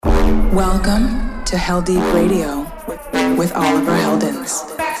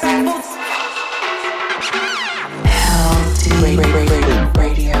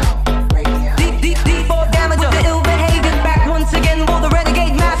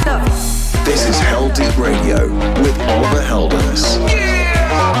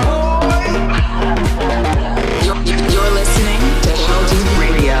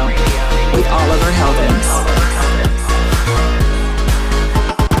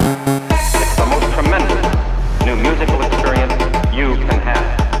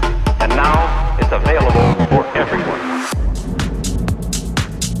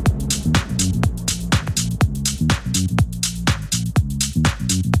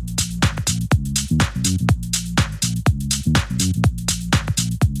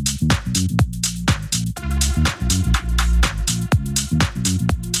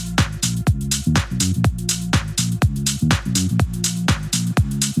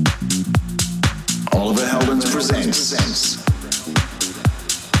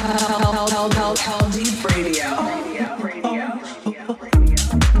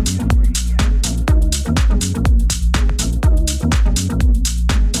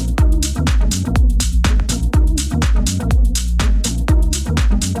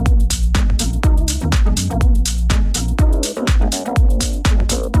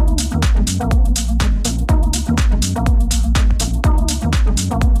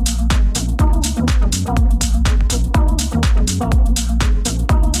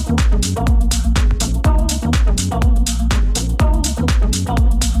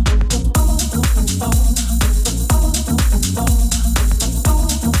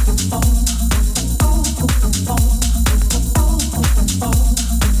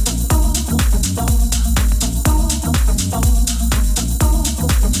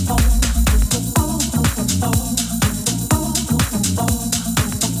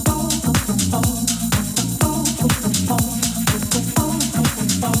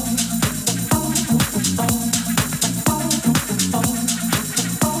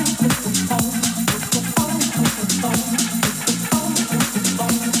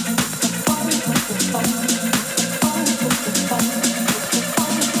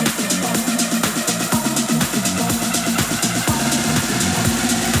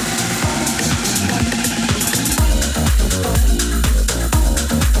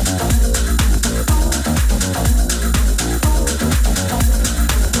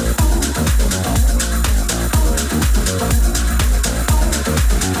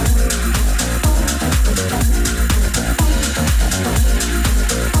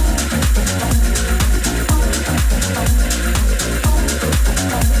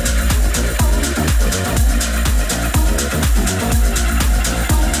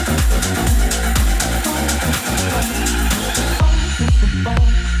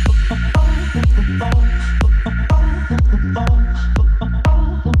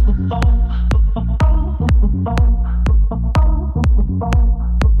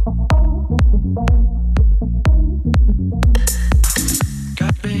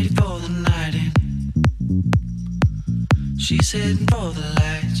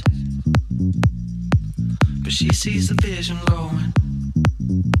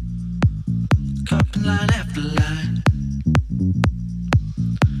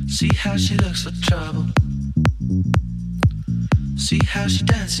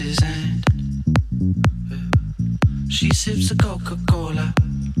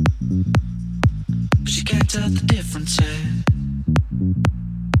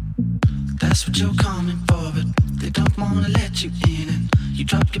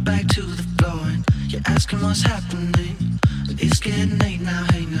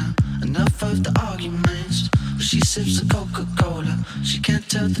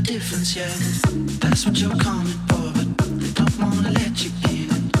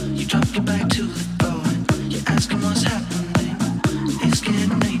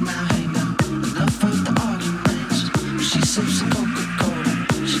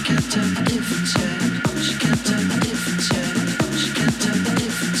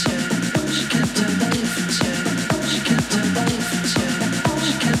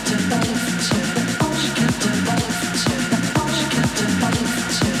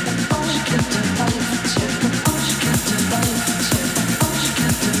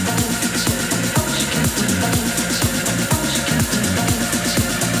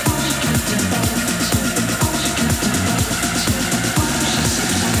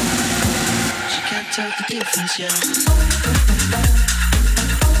Tell the difference, yeah. She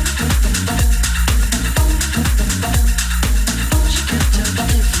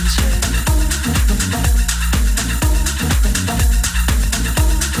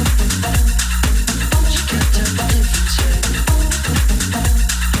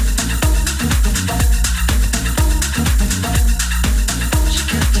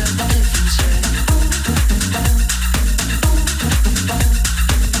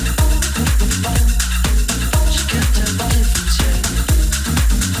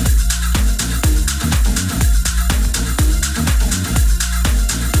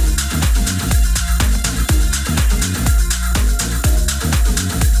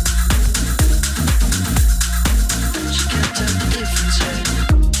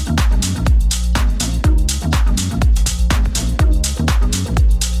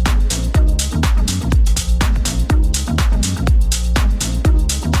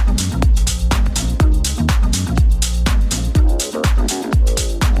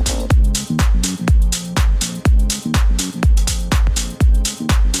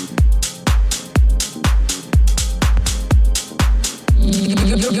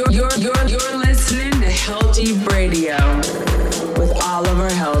You're listening to Heldeep Radio with Oliver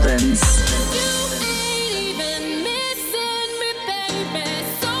Heldens.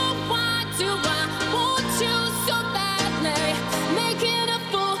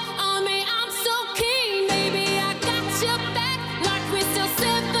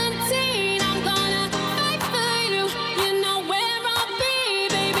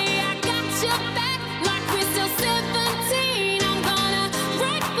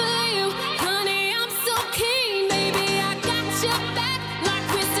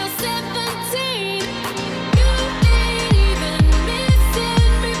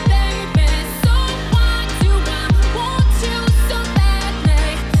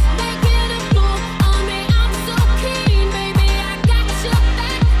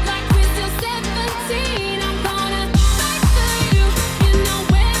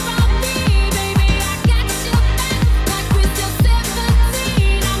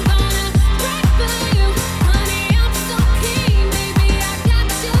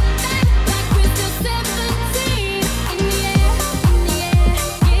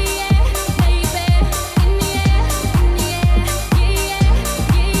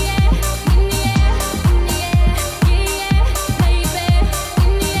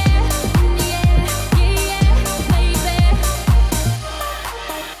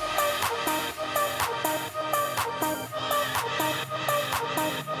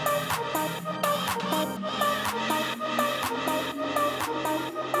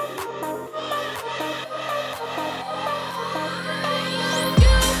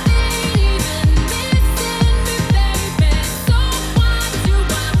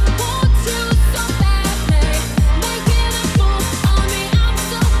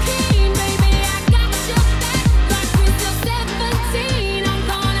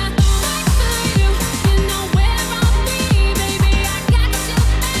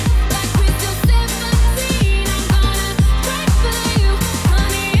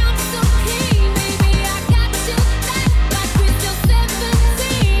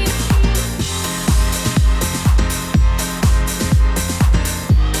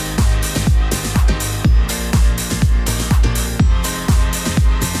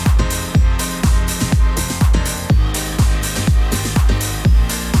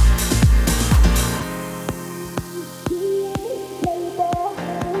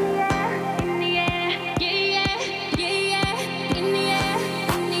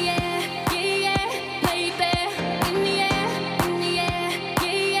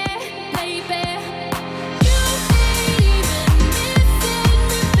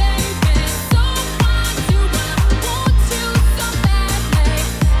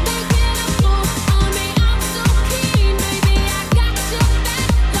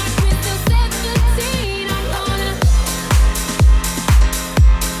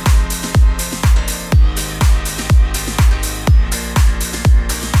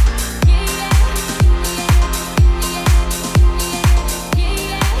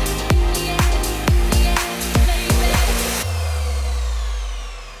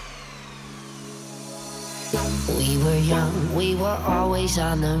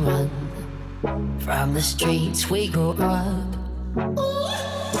 On the run from the streets we grew up.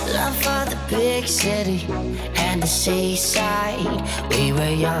 Love for the big city and the seaside. We were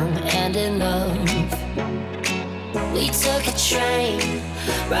young and in love. We took a train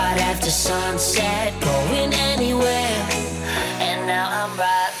right after sunset, going anywhere. And now I'm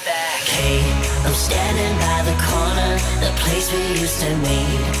right back. Hey, I'm standing by the corner, the place we used to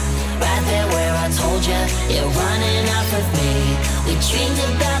meet. Right there where I told you, you're running off with me. We dreamed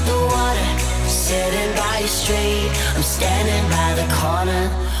about the water, sitting by your street. I'm standing by the corner,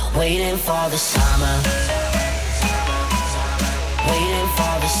 waiting for the summer. Waiting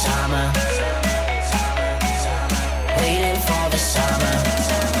for the summer. Waiting for the summer.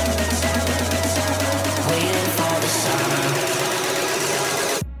 Waiting for the summer.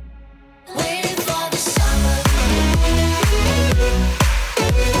 Waiting for the summer.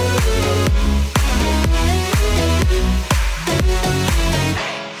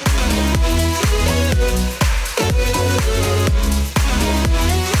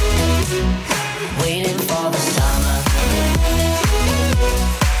 Waiting for the summer.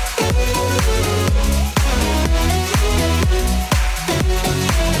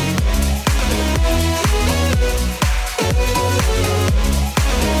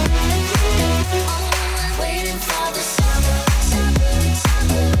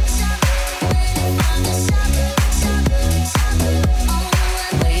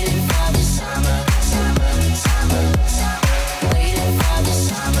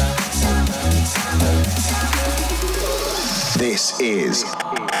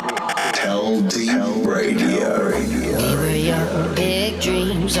 Heldeep Radio. We were young, big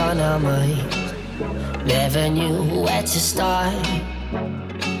dreams on our mind. Never knew where to start.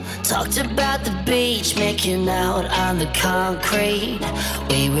 Talked about the beach, making out on the concrete.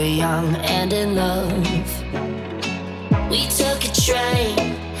 We were young and in love. We took a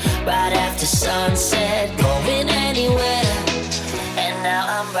train right after sunset, going anywhere. And now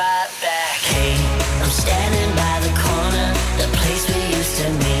I'm right back. Hey, I'm standing by the corner, the place we used to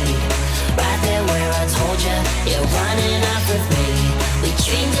meet. Right there where I told you, you're running off with me. We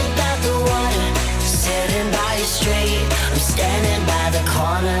dreamed about the water, sitting by your street. I'm standing by the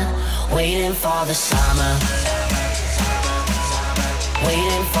corner, waiting for the summer.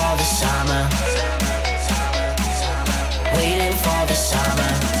 Waiting for the summer. Waiting for the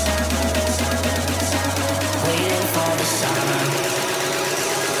summer. Waiting for the summer.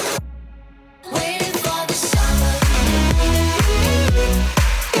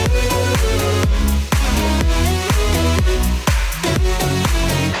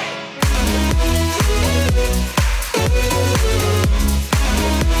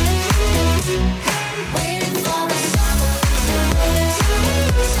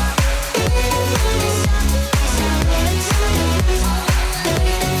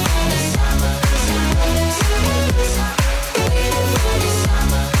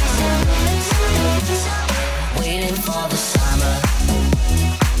 Waiting for the summer.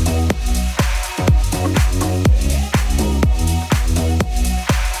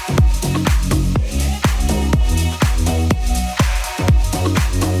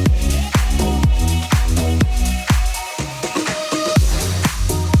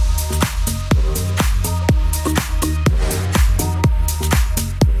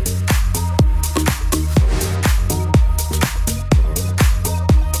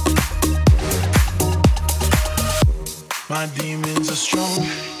 My demons are strong,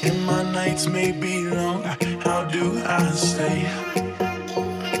 and my nights may be long. How do I stay?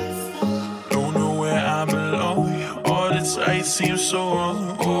 Don't know where I belong. All the sights seem so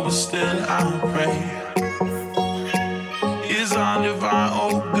wrong, oh, but still I pray. Is all of I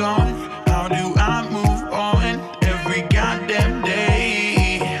all gone? How do I move on every goddamn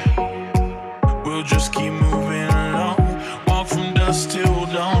day? We'll just keep moving along, walk from dusk till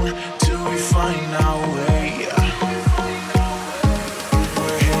dawn, till we find our way.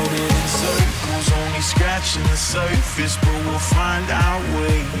 Scratching the surface, but we'll find our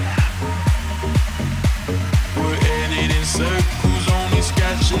way. We're headed in circles, only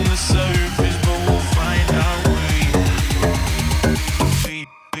scratching the surface, but we'll find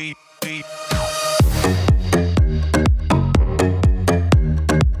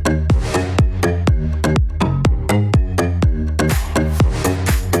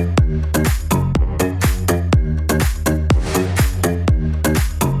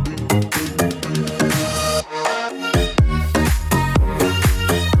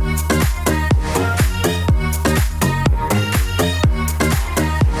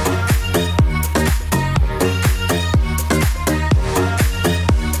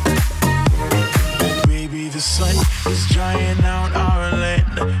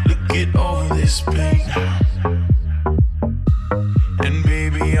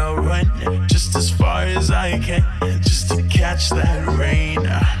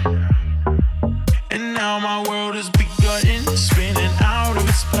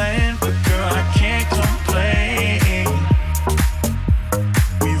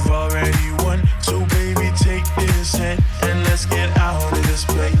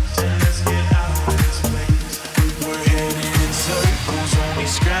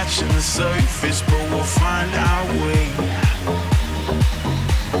our way.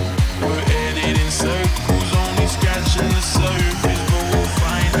 We're headed in circles, only scratching the surface, but we'll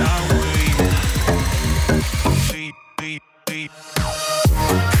find out.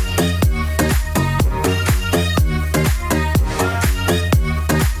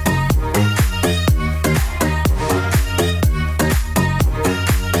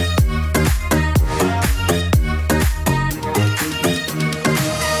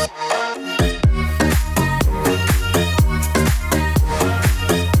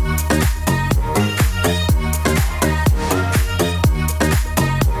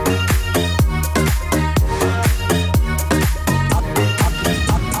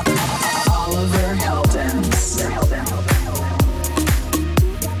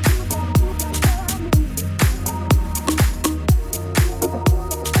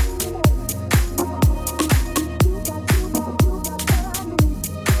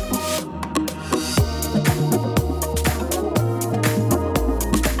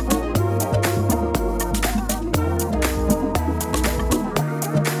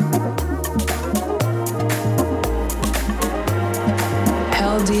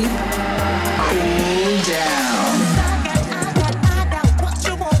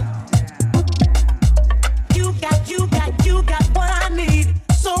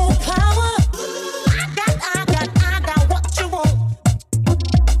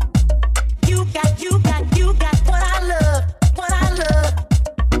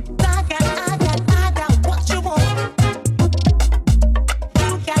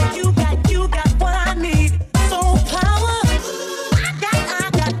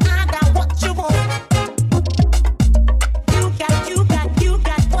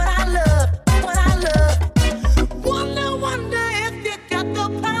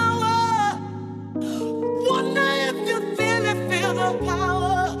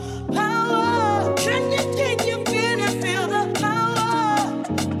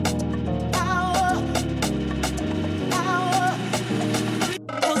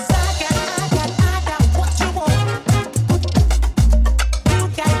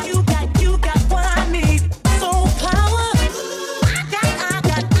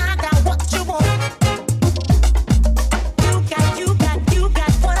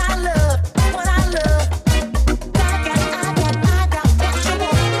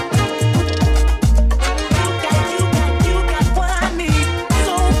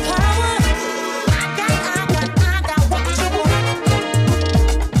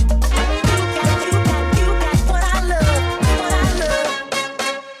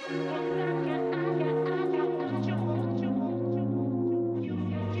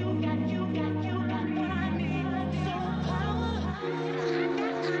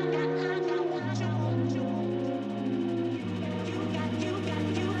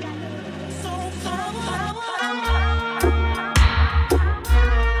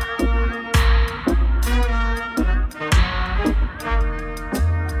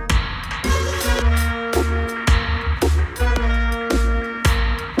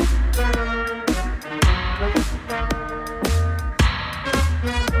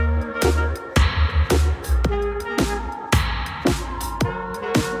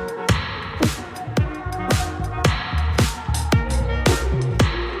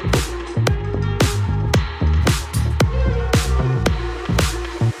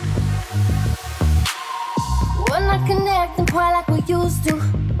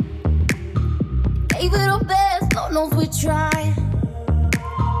 God knows we try.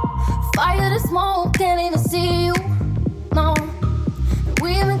 Fire the smoke, can't even see you. No,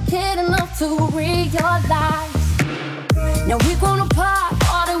 we haven't cared enough to realize. Now we're gonna pop,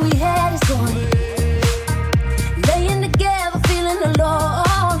 all that we had is gone. Laying together, feeling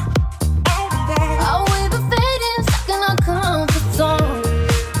alone. Oh, we've been fading, stuck in our comfort zone.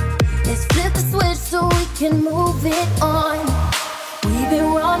 Let's flip the switch so we can move it on. We've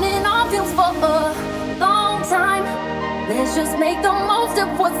been running on fumes for a long time. Let's just make the most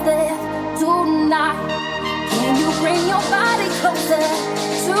of what's left tonight. Can you bring your body closer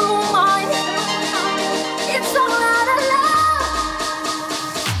to mine? It's all out of love.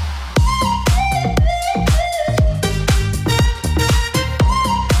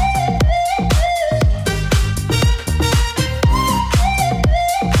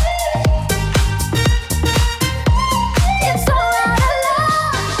 It's all out of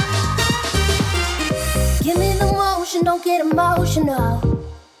love. Give me the motion, don't get emotional.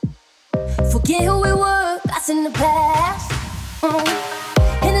 Forget who we were, that's in the past.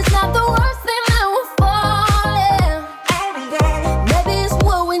 And it's not the worst thing that we're falling. Maybe it's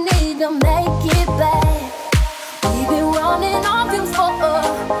what we need to make it back. We've been running on fumes for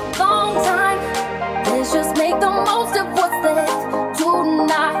a long time. Let's just make the most of what's left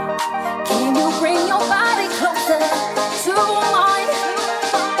tonight. Can you bring your body closer to mine?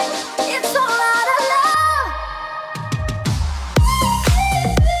 It's all out of love.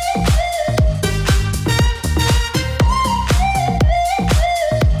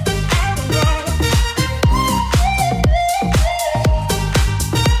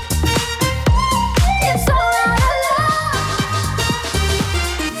 It's all out of love.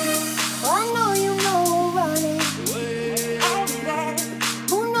 I know you know we're running.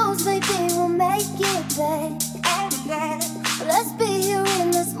 Who knows, maybe we'll make it back. Let's be here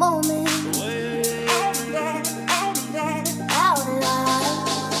in this moment. Out loud.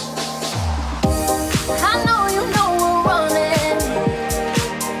 I know you know we're running.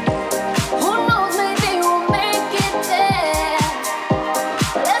 Who knows, maybe we'll make it there.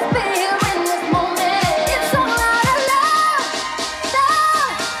 Let's be here in this moment. It's all out of love,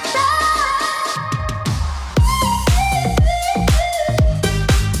 love,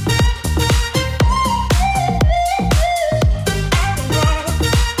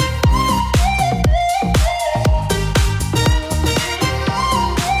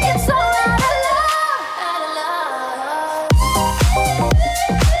 it's all out of It's all out of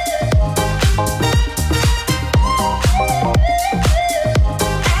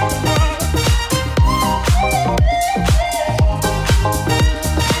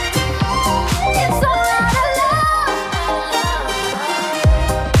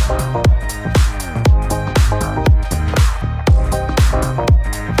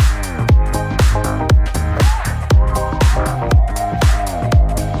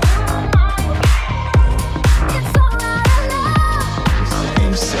It's all out of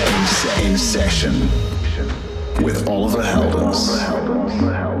In session with Oliver Heldens.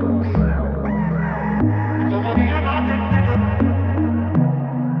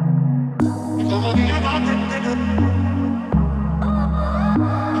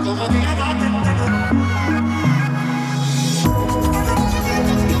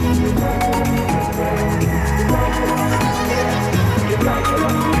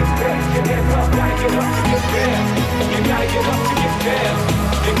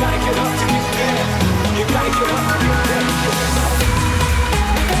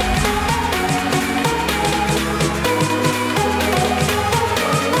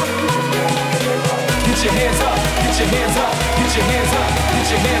 Get your hands up, get your hands up, get your hands up,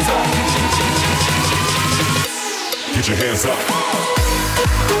 get your hands up, get your hands up.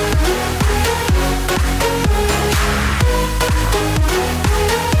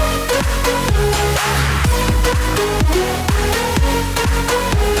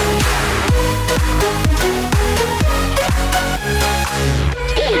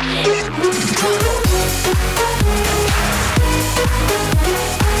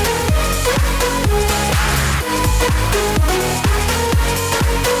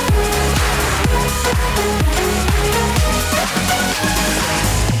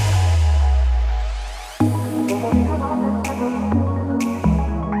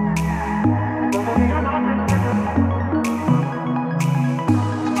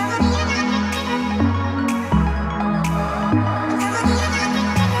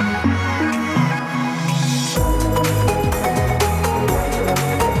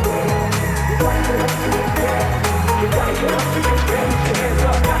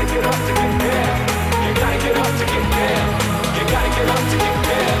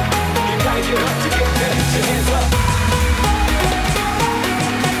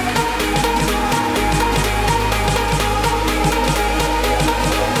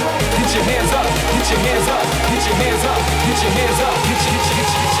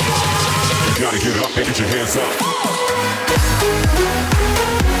 it up and get your hands up.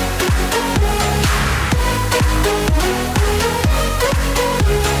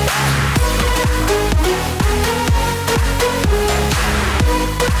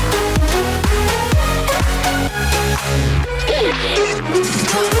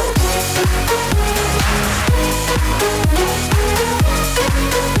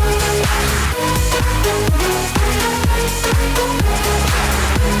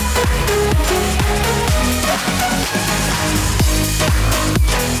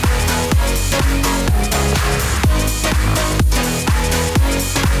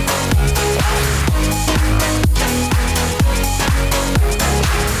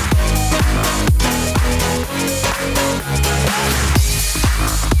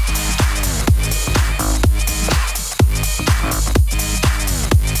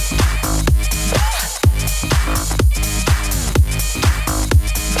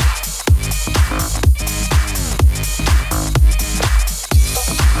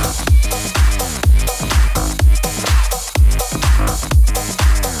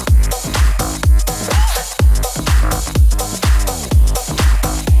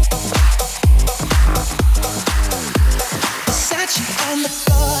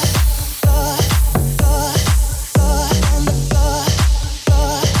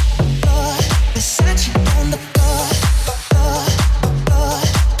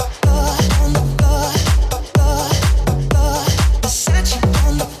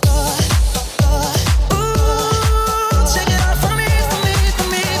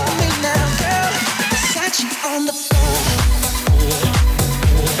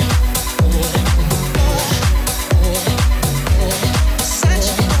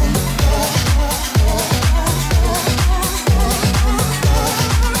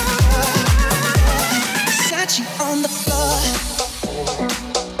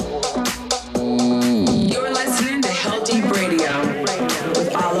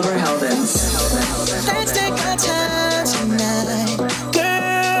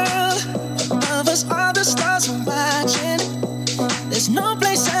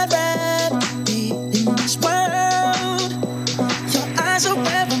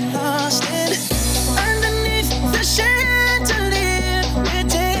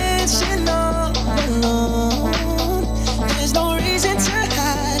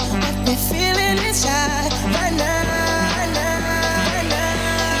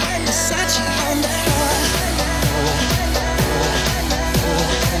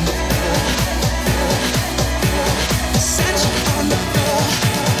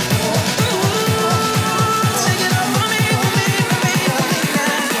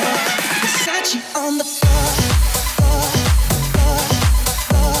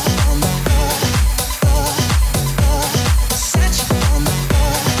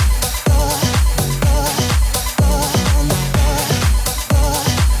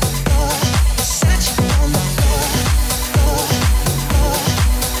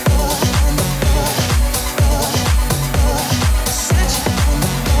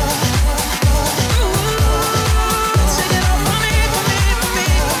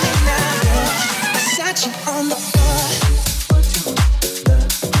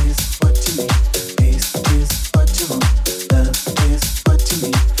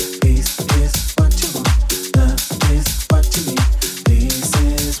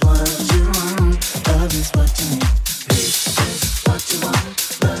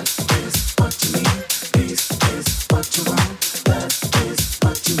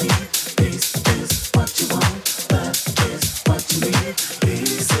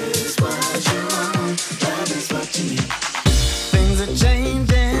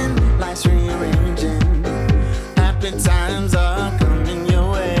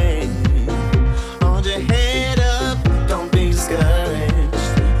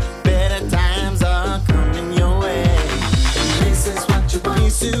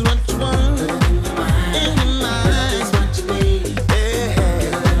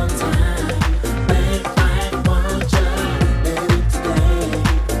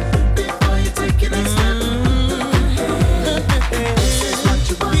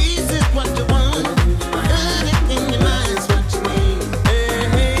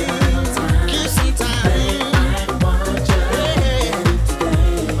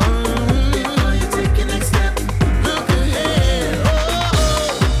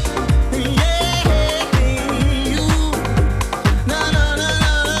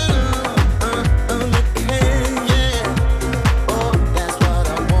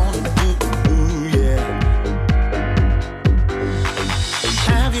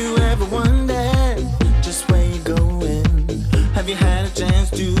 Have you had a chance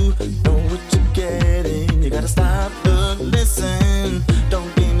to know what you get?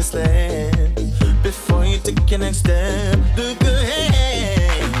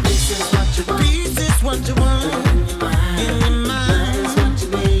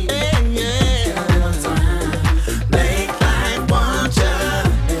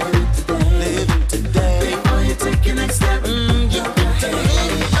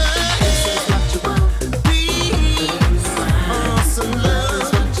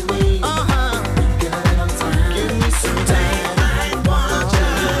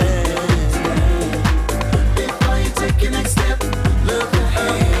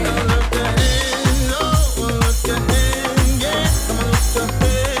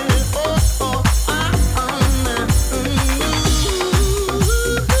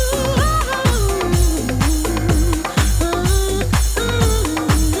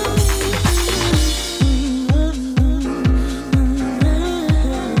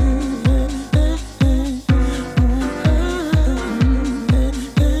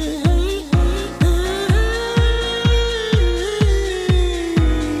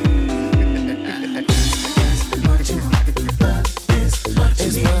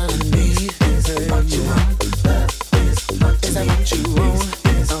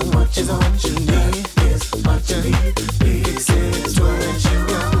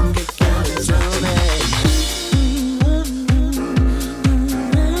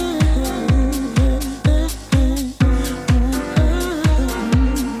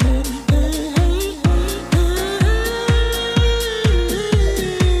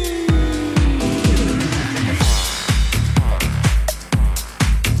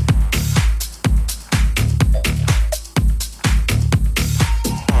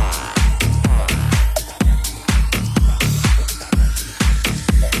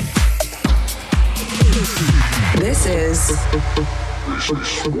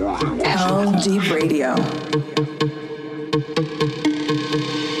 Heldeep Radio.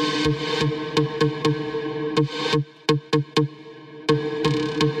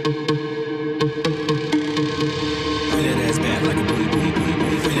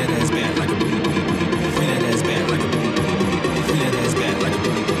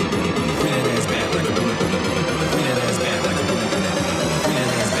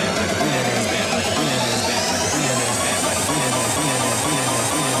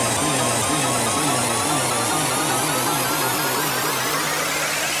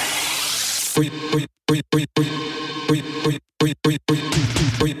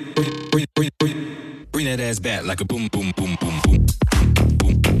 Bring that ass back like a boom, boom, boom, boom, boom.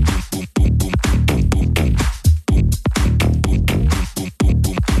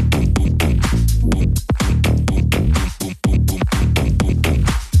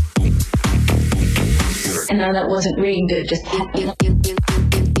 And now that wasn't really good, just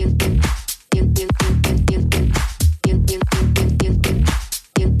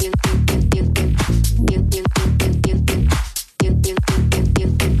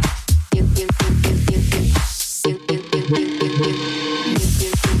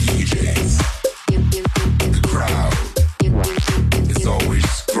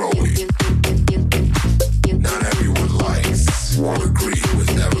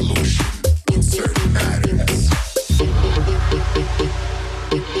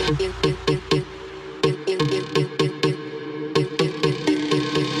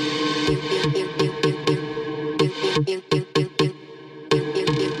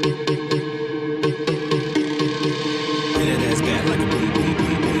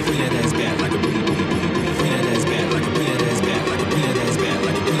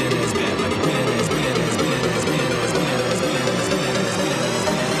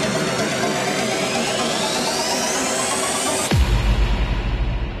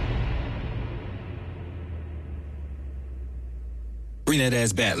Bring that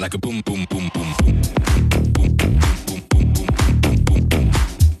ass back like a boom, boom, boom, boom.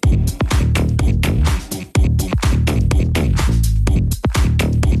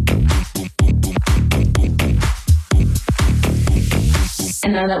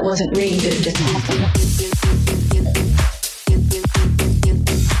 and now that wasn't really good, just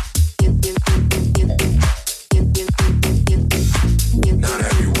Not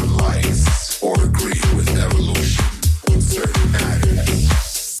everyone likes or agree with evolution in certain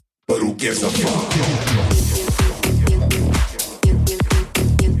matters, but who gives a fuck?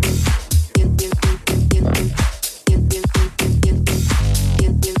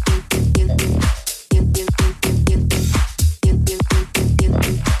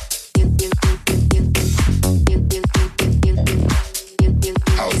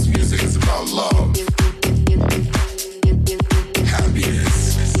 House music is about love,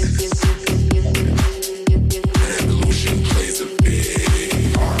 happiness, and evolution plays a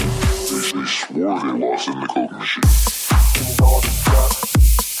big part. They swore they lost in the Coke machine.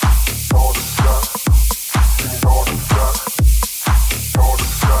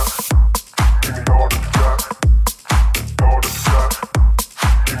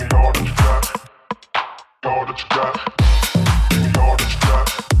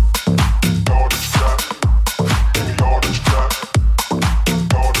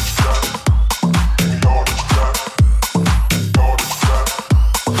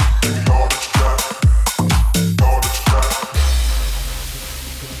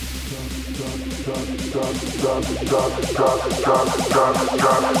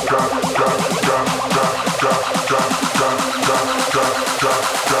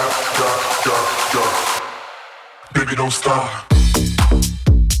 Baby, don't stop.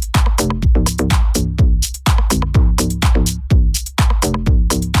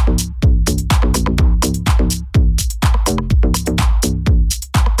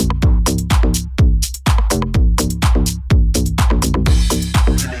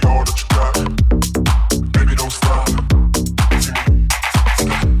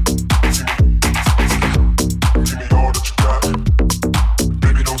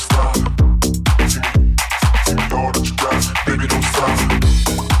 Baby,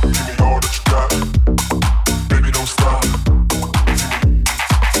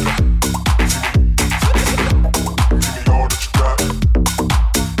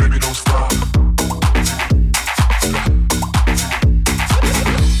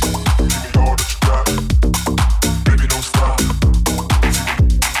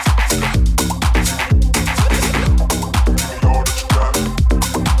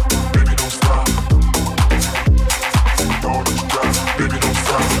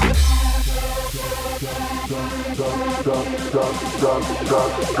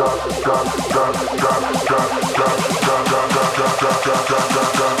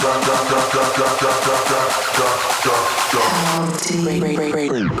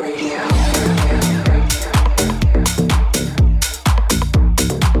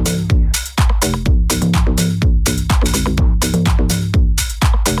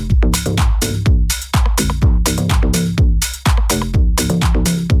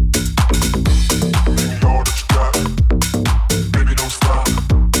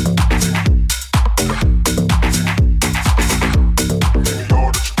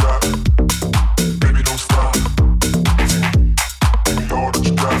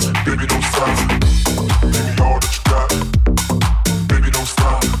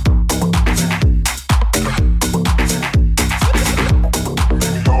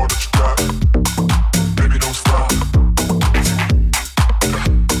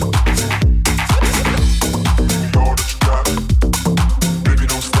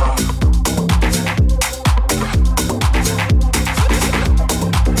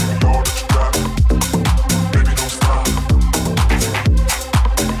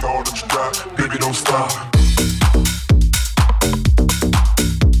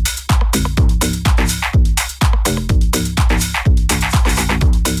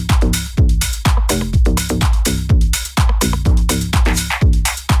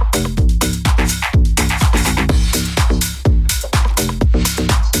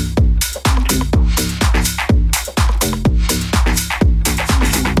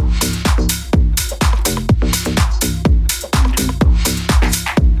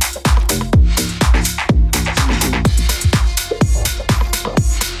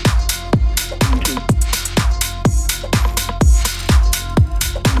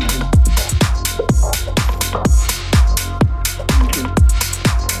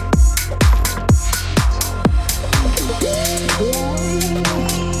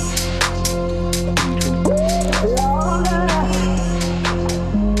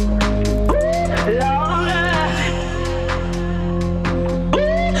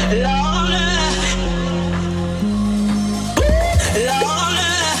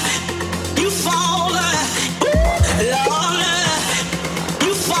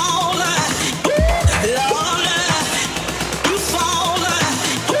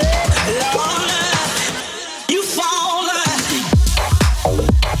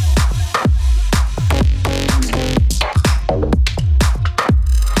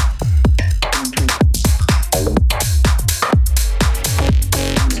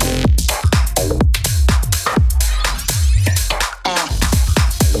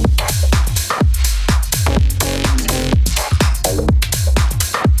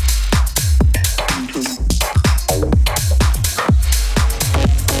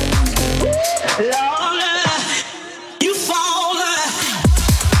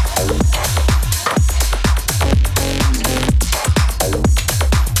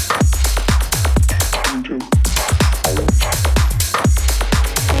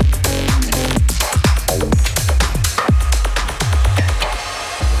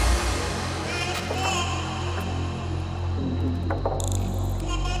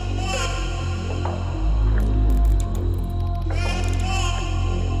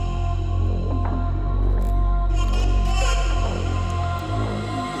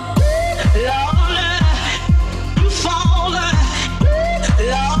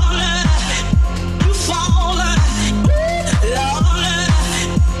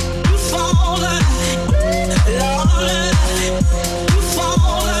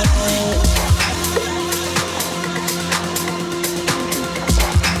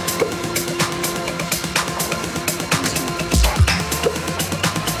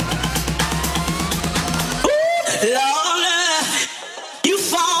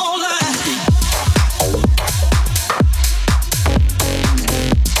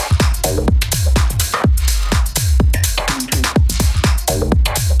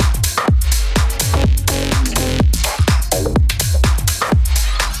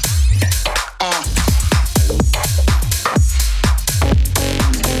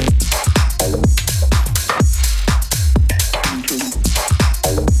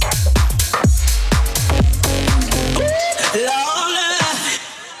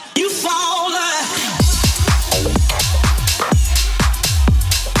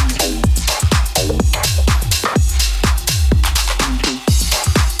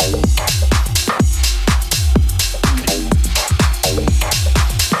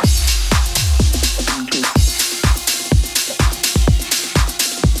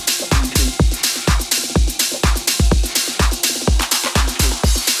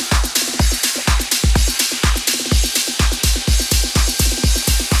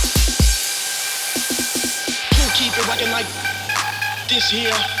 like this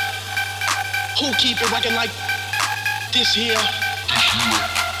here? Who keep it rocking like this here?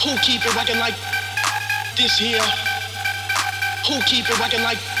 Who keep it rocking like this here? Who keep it rocking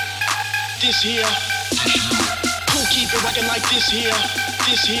like this here? Who keep it rocking like this here?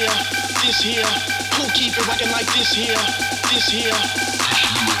 This here, this here. Who keep it rocking like this here? This here.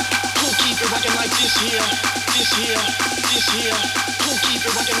 Who keep it rocking like this here? This here, this here. Who keep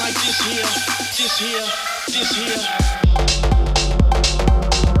it rocking like this here? This here, this here.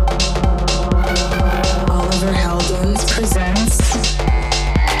 Oliver Heldens presents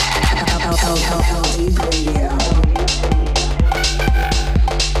Heldeep Radio.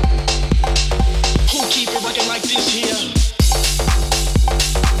 Who keep it rocking like this here?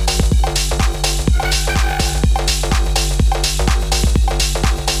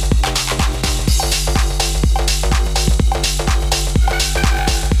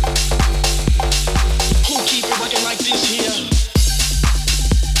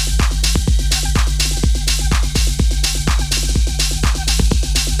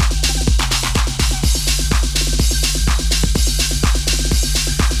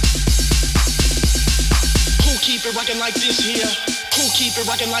 Like this here, who keep it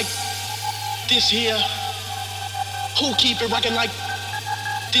rocking like this here? Who keep it rocking like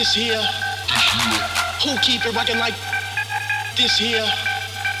this here? Who keep it rocking like this here?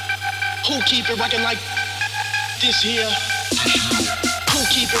 Who keep it rocking like this here? Who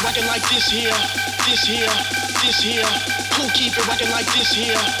keep it rocking like this here? This here, this here. Who keep it rocking like this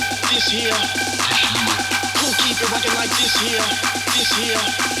here? This here. Who keep it rocking like this here? This here,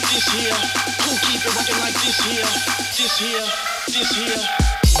 this here. Who keep it rocking like this here? This here, this here.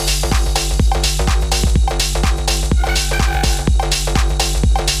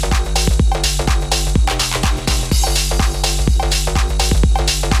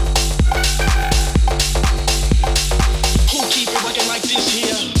 Who keep it rocking like this here?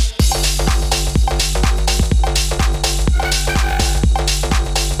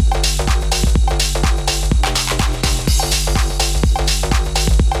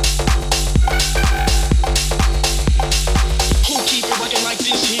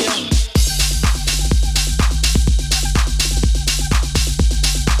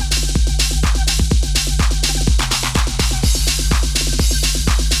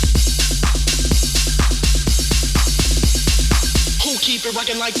 Keep it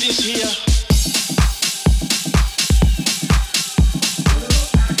rocking like this here.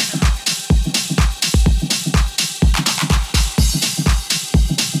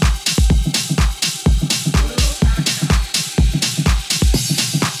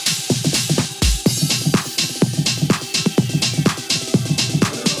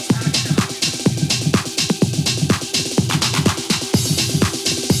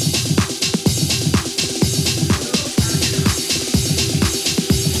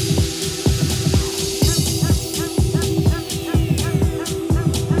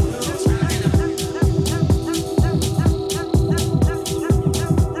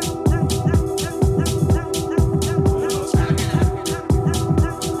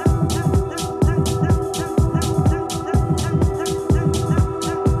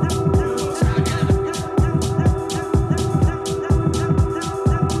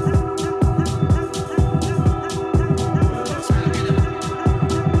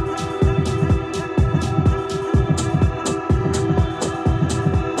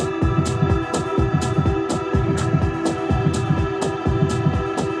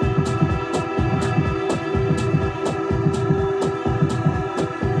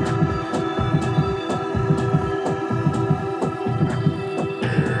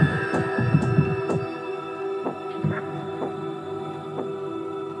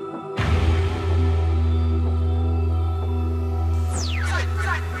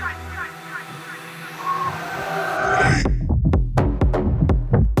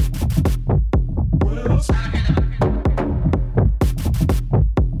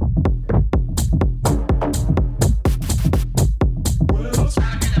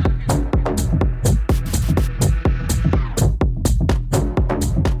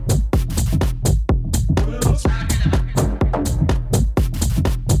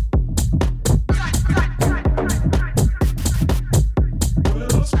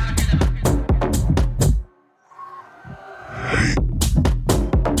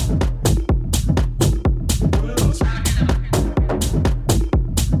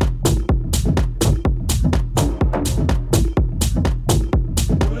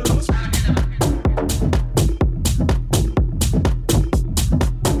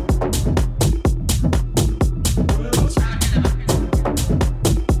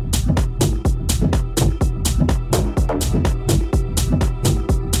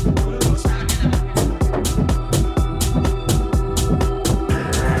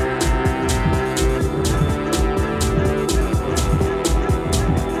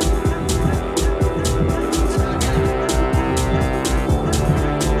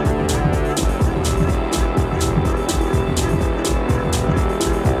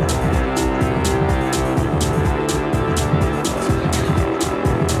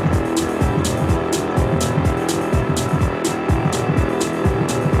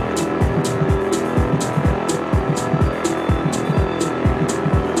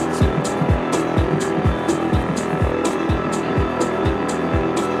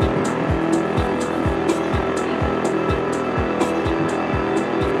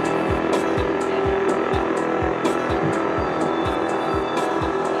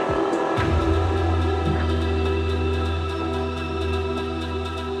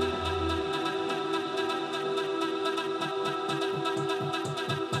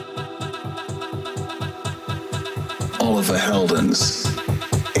 Oliver Heldens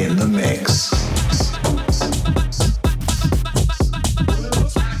in the mix.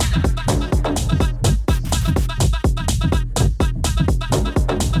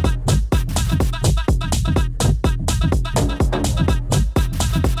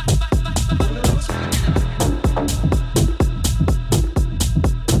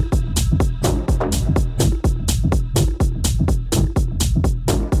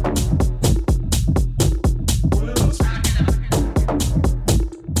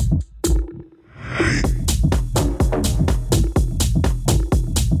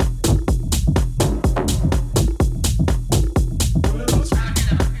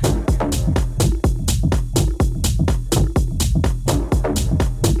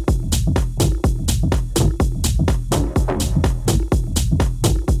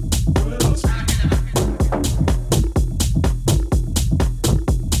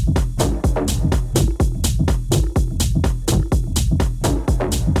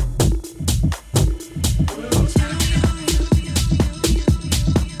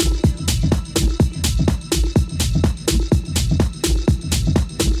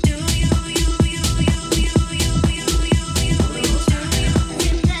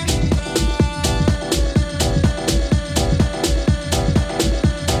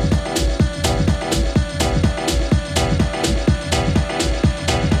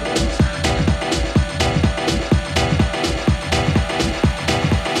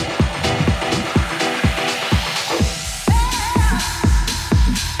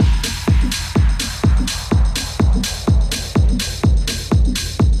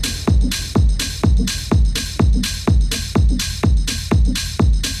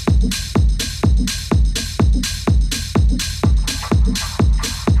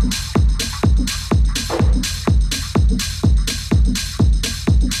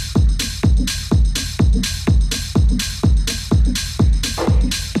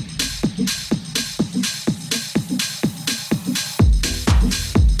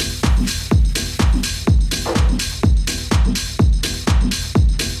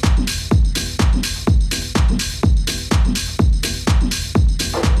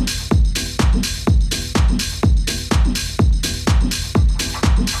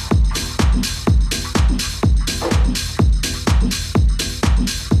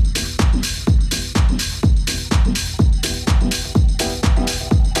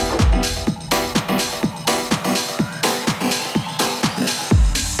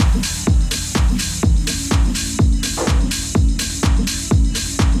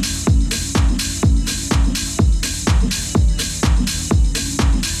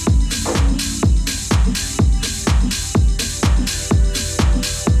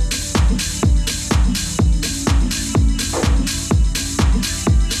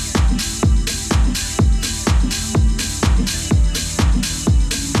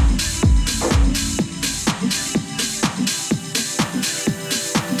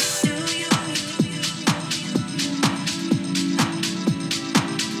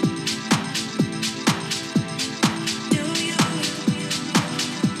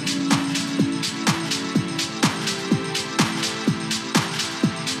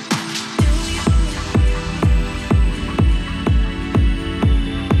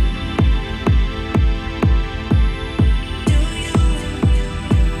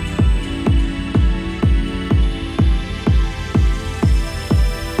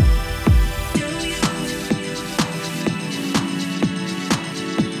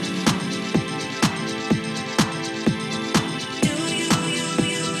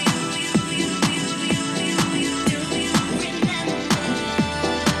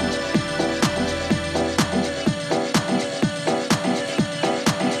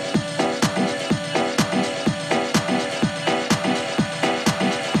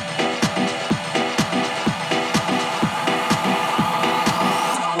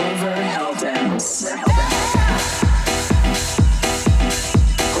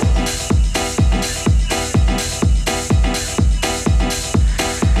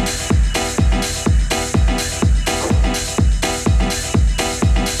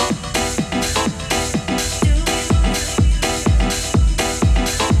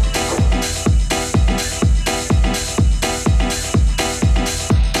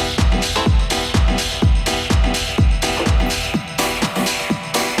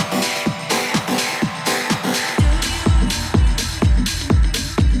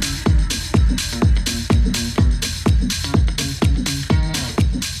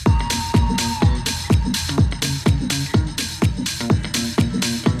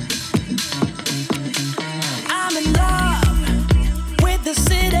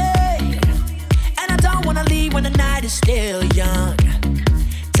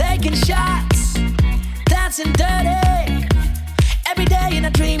 and dirty. Every day in a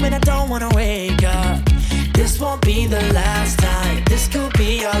dream and I don't wanna wake up. This won't be the last time. This could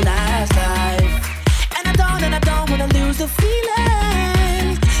be our last life. And I don't wanna lose the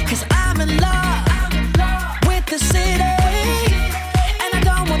feeling. Cause I'm in love with the city. And I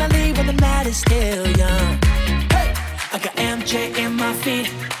don't wanna leave when the night is still young. Hey, I got MJ in my feet,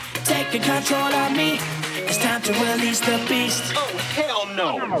 taking control of me. It's time to release the beast. Oh, hell no.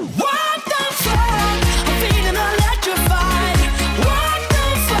 What the fuck? I'm feeling electrified. What the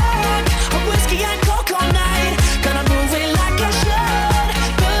fuck? A whiskey and coke all night. Gonna move it like I should.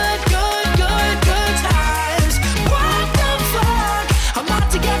 Good times. What the fuck? I'm out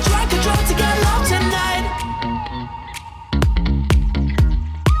to get drunk and drunk to get low tonight.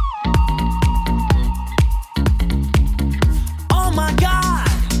 Oh my God,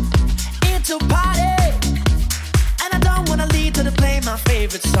 it's a party. To play my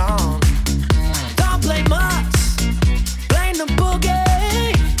favorite song. Don't blame us, blame the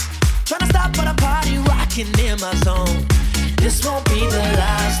boogie. Tryna stop but a party rocking in my zone. This won't be the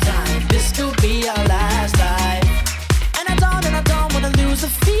last time. This could be our last life. And I don't wanna lose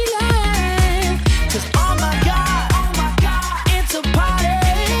the feeling. Cause oh my God, it's a party.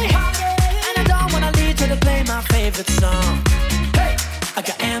 And I don't wanna leave till to play my favorite song. Hey, I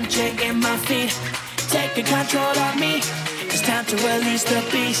got MJ in my feet, taking control of me. It's time to release the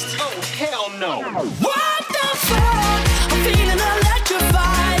beast. Oh, hell no. What the fuck? I'm feeling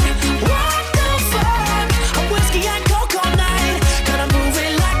electrified. What the fuck? I'm whiskey and coke all night. Gonna move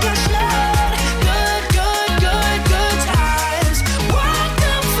it like I should. Good times. What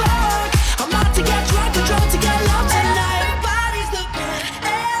the fuck? I'm out to get drunk and drunk to get low tonight. Everybody's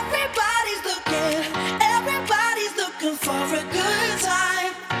looking for a good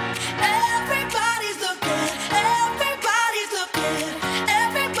time.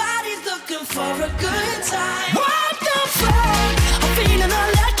 Everybody's looking for a good time. What the fuck? I'm feeling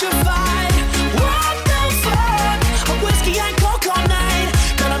electrified. What the fuck? A whiskey and coke all night.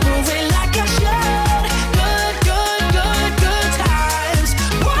 Gonna move it like I should. Good times.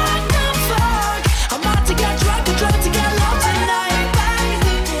 What the fuck? I'm out to get drunk and drunk to get low tonight.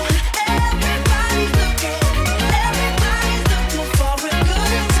 Everybody's looking for a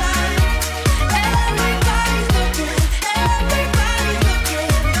good time.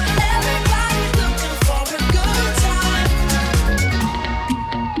 Everybody's looking for a good time.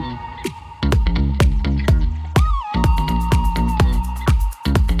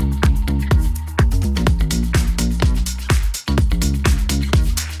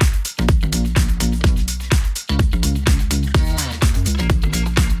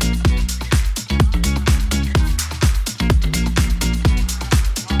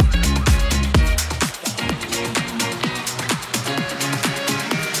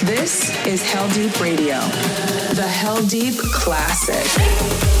 This is Heldeep Radio, the Heldeep Classic.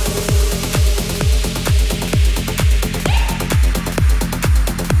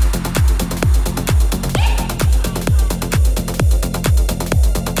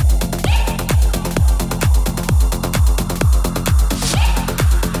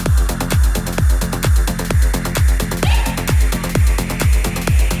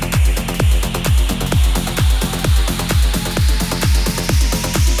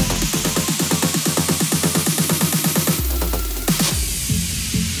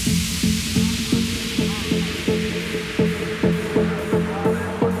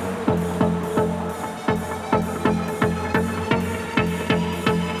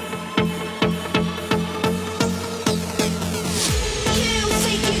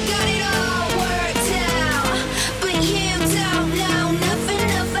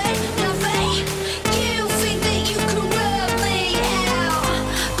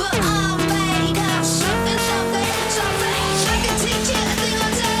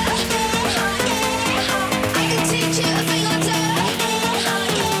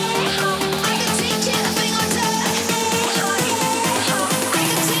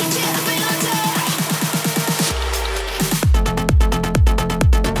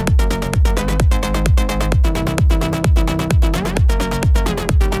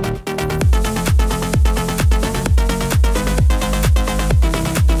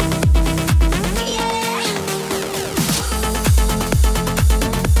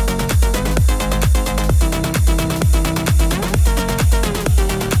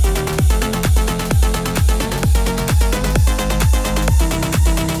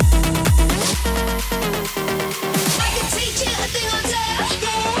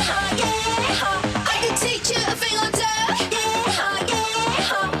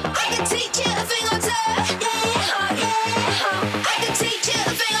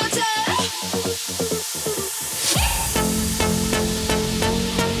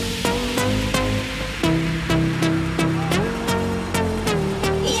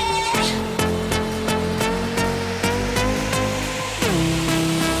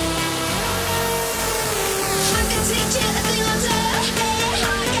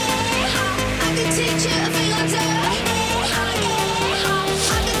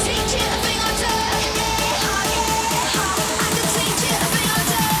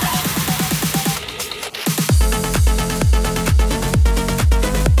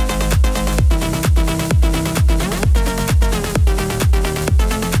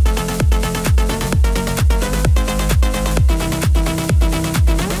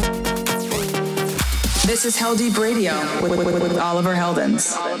 This is Heldeep Radio with Oliver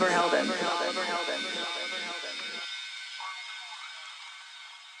Heldens.